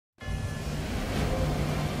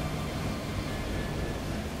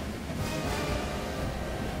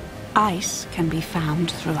Ice can be found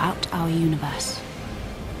throughout our universe.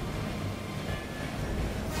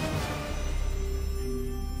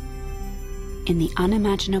 In the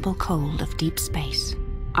unimaginable cold of deep space,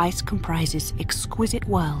 ice comprises exquisite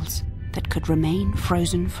worlds that could remain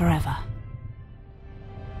frozen forever.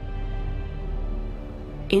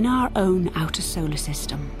 In our own outer solar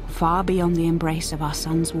system, far beyond the embrace of our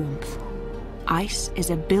sun's warmth, ice is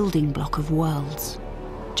a building block of worlds,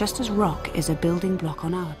 just as rock is a building block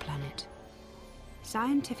on our planet.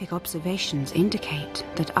 Scientific observations indicate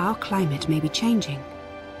that our climate may be changing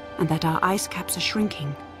and that our ice caps are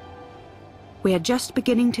shrinking. We are just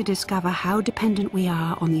beginning to discover how dependent we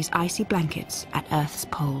are on these icy blankets at Earth's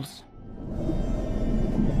poles.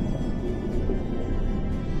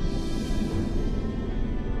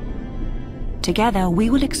 Together, we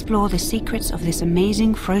will explore the secrets of this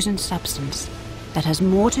amazing frozen substance that has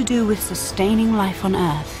more to do with sustaining life on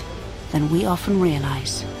Earth than we often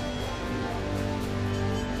realize.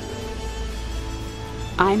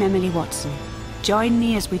 I'm Emily Watson. Join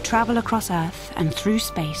me as we travel across Earth and through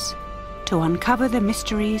space to uncover the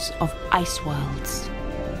mysteries of ice worlds.